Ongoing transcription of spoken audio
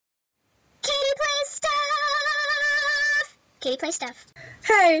Katie Plays Stuff.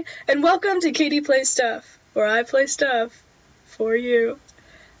 Hey, and welcome to Katie Plays Stuff, where I play stuff for you.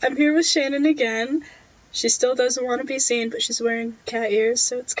 I'm here with Shannon again. She still doesn't want to be seen, but she's wearing cat ears,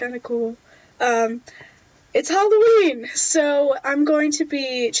 so it's kind of cool. It's Halloween, so I'm going to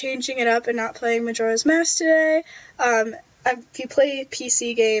be changing it up and not playing Majora's Mask today. If you play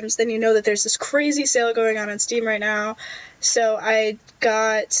PC games, then you know that there's this crazy sale going on Steam right now. So I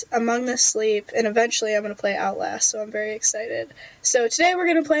got Among the Sleep, and eventually I'm going to play Outlast, so I'm very excited. So today we're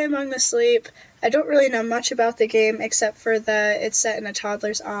going to play Among the Sleep. I don't really know much about the game except for that it's set in a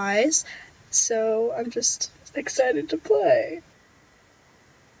toddler's eyes, so I'm just excited to play.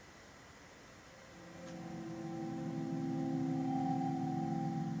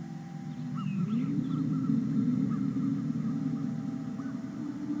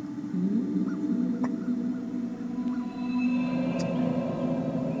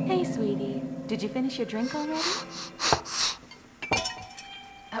 Hey, sweetie. Did you finish your drink already?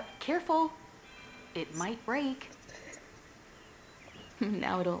 Careful. It might break.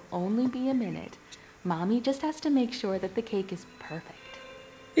 Now it'll only be a minute. Mommy just has to make sure that the cake is perfect.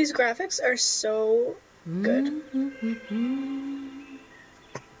 These graphics are so good.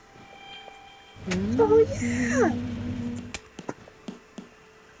 Oh, yeah!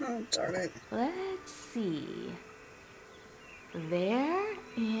 Oh, darn it. Let's see. There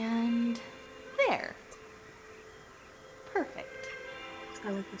and there. Perfect. I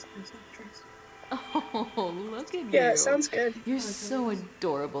like this person dress. Oh, look at you. Yeah, it sounds good. You're so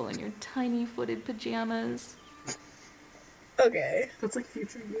adorable in your tiny footed pajamas. Okay. That's like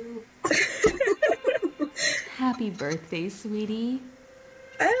future you. Happy birthday, sweetie.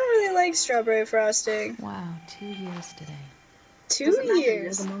 I don't really like strawberry frosting. Wow, 2 years today. 2 Doesn't matter,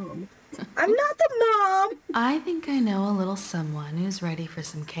 years. You're the mom. I'm not the mom. I think I know a little someone who's ready for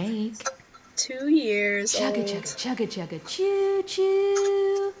some cake. 2 years Chugga old. chugga chugga chugga choo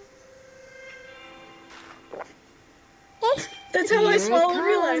choo. That's how I Here swallow it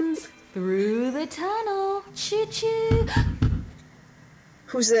real life. comes through the tunnel. Choo choo.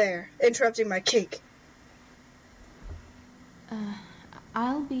 Who's there? Interrupting my cake.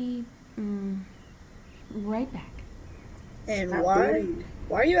 I'll be right back. And That why? booty.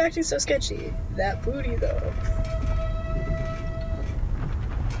 Why are you acting so sketchy? That booty, though.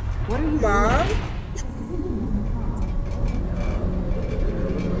 What are you Mom?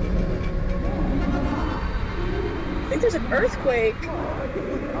 I think there's an earthquake.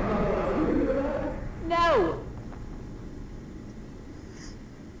 No.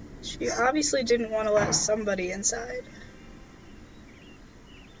 She obviously didn't want to let somebody inside.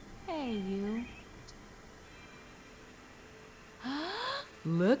 Hey, you.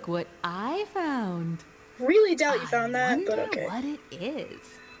 Look what I found. Really doubt you found that, I but wonder okay. what it is.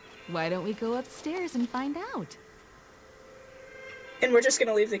 Why don't we go upstairs and find out? And we're just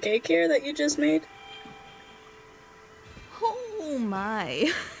gonna leave the cake here that you just made? Oh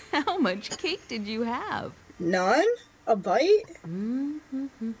my. How much cake did you have? None? A bite?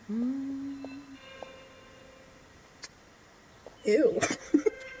 Ew.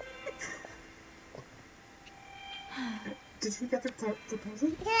 Did he get the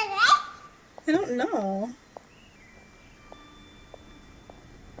present? I don't know.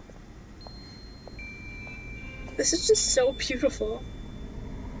 This is just so beautiful.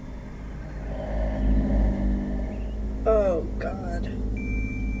 Oh, God.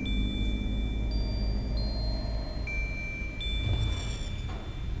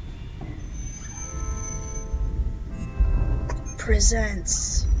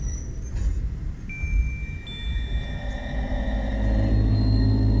 Presents.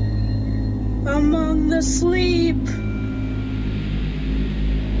 Among the Sleep.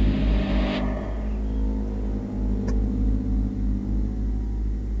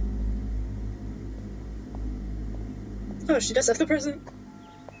 Oh, she does have the present.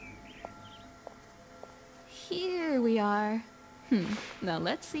 Here we are. Now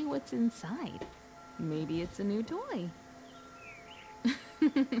let's see what's inside. Maybe it's a new toy.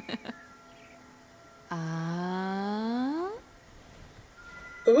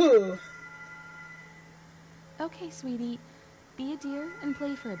 Ooh. Okay, sweetie. Be a dear and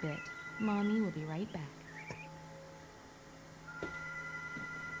play for a bit. Mommy will be right back.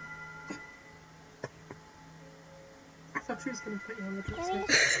 I thought she was gonna put you on the dresser.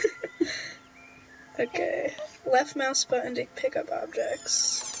 Okay. Left mouse button to pick up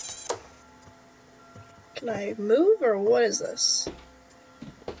objects. Can I move, or what is this?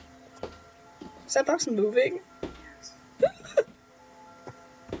 Is that box moving? Yes.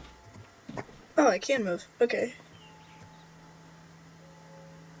 Oh, I can move. Okay.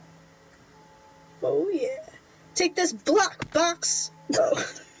 Oh, yeah. Take this black box! Oh.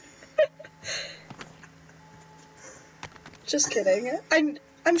 Just kidding.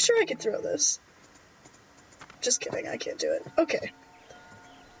 I'm sure I could throw this. Just kidding, I can't do it. Okay.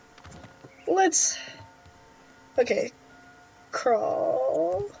 Let's... Okay.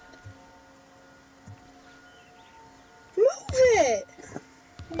 Crawl. Move it!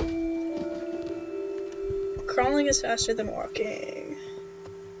 Crawling is faster than walking.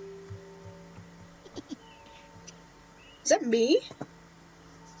 Is that me?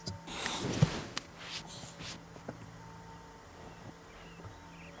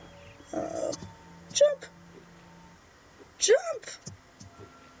 Jump! Jump!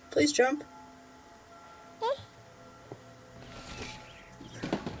 Please jump.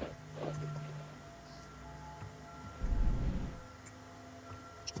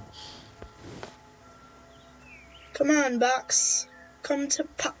 Come on, box. Come to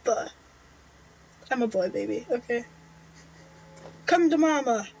Papa. I'm a boy, baby. Okay. Come to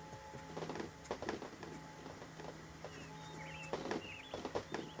Mama.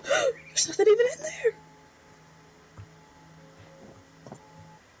 There's nothing even in there.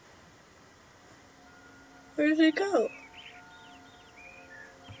 Where did it go?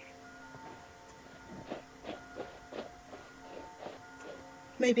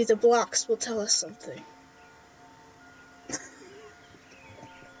 Maybe the blocks will tell us something.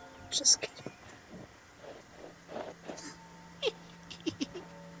 Just kidding.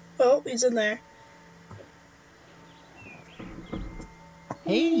 Oh, he's in there.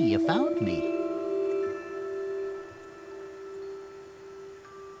 Hey, you found me.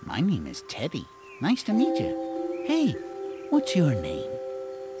 My name is Teddy. Nice to meet you. Hey, what's your name?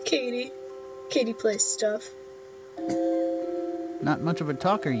 Katie. Katie plays stuff. Not much of a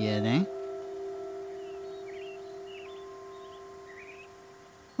talker yet, eh?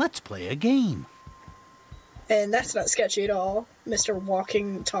 Let's play a game. And that's not sketchy at all, Mr.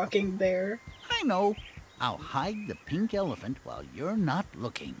 Walking, Talking Bear. I know. I'll hide the pink elephant while you're not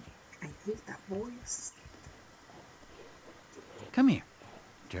looking. I hate that voice. Come here.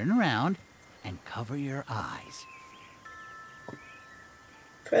 Turn around and cover your eyes.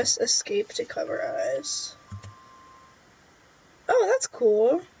 Press escape to cover eyes. Oh, that's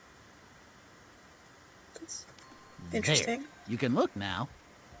cool. That's interesting. There. You can look now.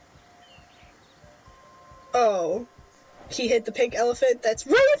 Oh, he hit the pink elephant that's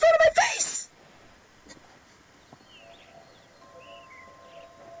right in front of my face!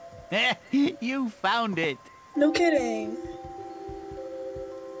 You found it. No kidding.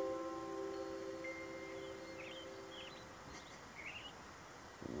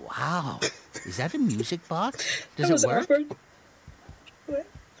 Wow. Is that a music box? Does That was it work? awkward. What?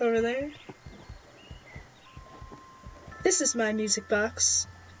 Over there? This is my music box.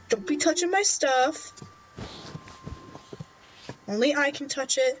 Don't be touching my stuff. Only I can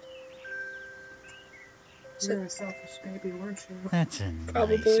touch it. You're a selfish baby, weren't you? That's a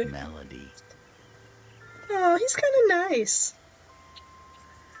Probably. nice melody. Oh, he's kind of nice.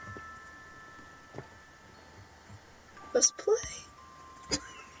 Let's play.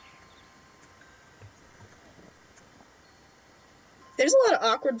 There's a lot of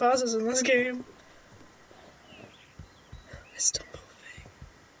awkward pauses in this game. It's still moving.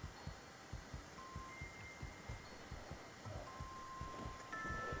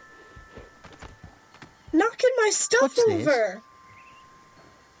 Knocking my stuff What's this? over.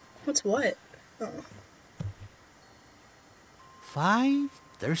 What's what? Oh. 5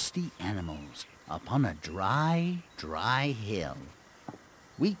 thirsty animals upon a dry, dry hill.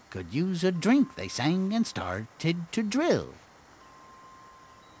 We could use a drink, they sang and started to drill.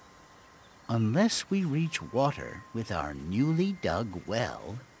 Unless we reach water with our newly dug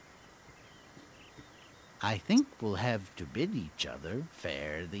well, I think we'll have to bid each other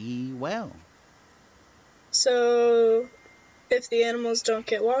fare thee well. So, if the animals don't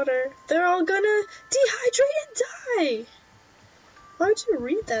get water, they're all gonna dehydrate and die. Why'd you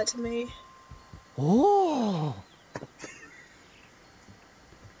read that to me? Oh!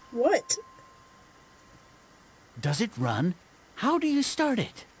 What? Does it run? How do you start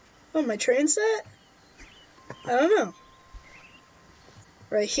it? Oh, my train set? I don't know.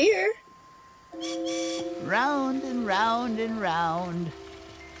 Right here? Round and round and round.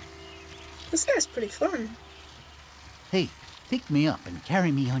 This guy's pretty fun. Hey, pick me up and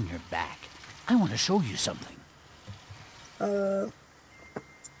carry me on your back. I want to show you something.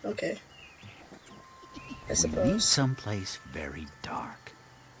 Okay. I We need suppose. someplace very dark.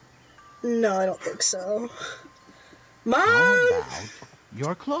 No, I don't think so. Mom! How about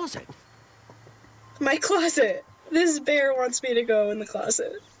your closet? My closet! This bear wants me to go in the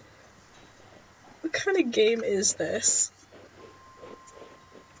closet. What kind of game is this?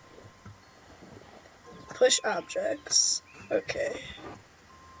 Push objects. Okay.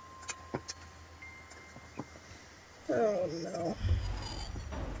 Oh no.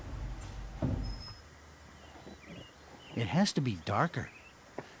 It has to be darker.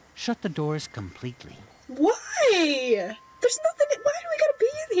 Shut the doors completely. Why? There's nothing. Why do we gotta be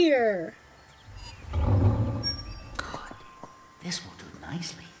in here? Good. This will do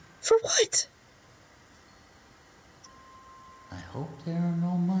nicely. For what? I hope there are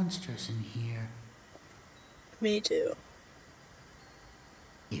no monsters in here. Me too.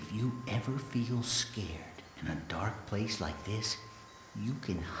 If you ever feel scared in a dark place like this, you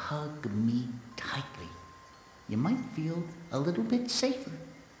can hug me tightly. You might feel a little bit safer.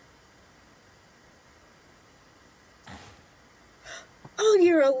 Oh,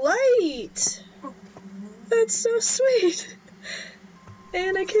 you're a light! That's so sweet!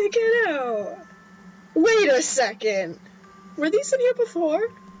 And I can't get out. Wait a second! Were these in here before?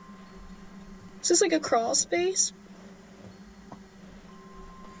 Is this like a crawl space?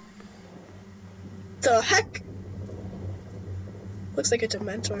 The heck? Looks like a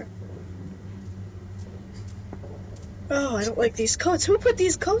Dementor. Oh, I don't like these coats. Who put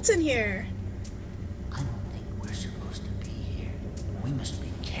these coats in here? I don't think we're supposed to be here. We must be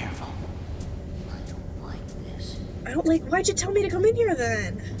careful. I don't like this. I don't like. Why'd you tell me to come in here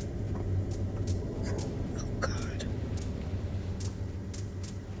then? Oh god.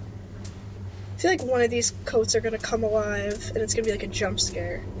 I feel like one of these coats are gonna come alive and it's gonna be like a jump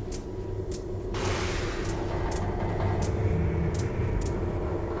scare.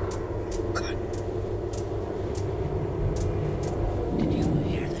 God. Did you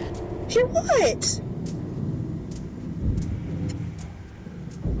hear that? Hear what?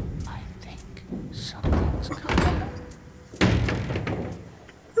 I think something's coming.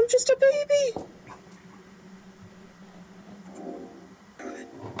 I'm just a baby.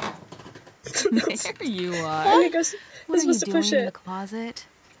 There you are. I guess What I'm are you supposed to doing push in it. the closet?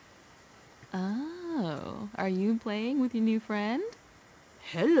 Oh, are you playing with your new friend?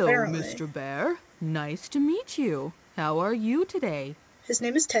 Hello, Apparently. Mr. Bear. Nice to meet you. How are you today? His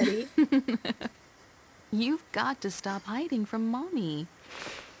name is Teddy. You've got to stop hiding from Mommy.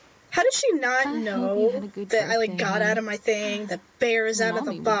 How did she not I hope you know had a good that I like got birthday. out of my thing? The bear is out of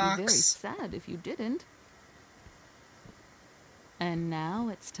Mommy the would be very box. sad if you didn't. And now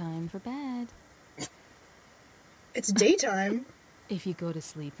it's time for bed. It's daytime. If you go to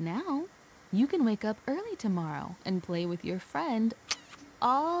sleep now, you can wake up early tomorrow and play with your friend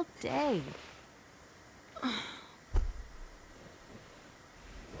all day.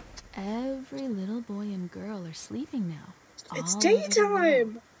 Every little boy and girl are sleeping now. It's all over the world,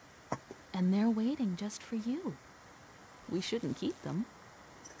 daytime. and they're waiting just for you. We shouldn't keep them.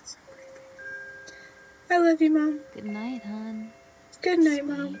 I love you, Mom. Good night, hon. Good night, Sweet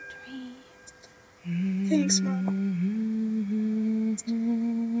Mom. dreams. Thanks, Mom.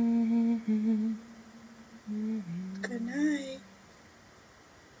 Good night.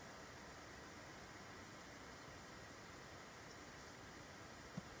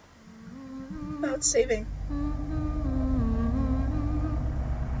 Oh, it's saving.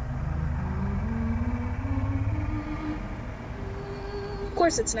 Of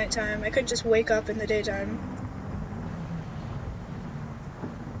course it's nighttime. I could just wake up in the daytime.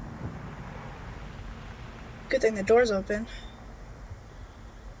 Good thing the door's open.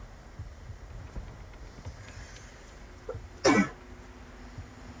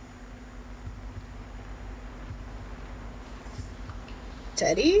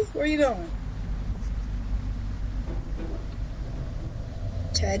 Teddy? Where are you going?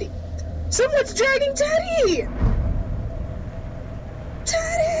 Teddy. Someone's dragging Teddy!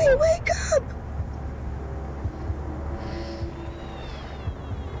 Teddy, wake up!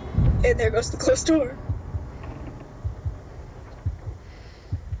 And there goes the closed door.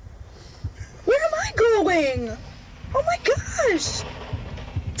 Where am I going? Oh my gosh!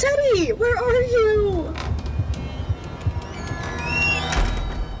 Teddy, where are you?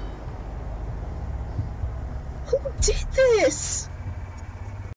 Who did this?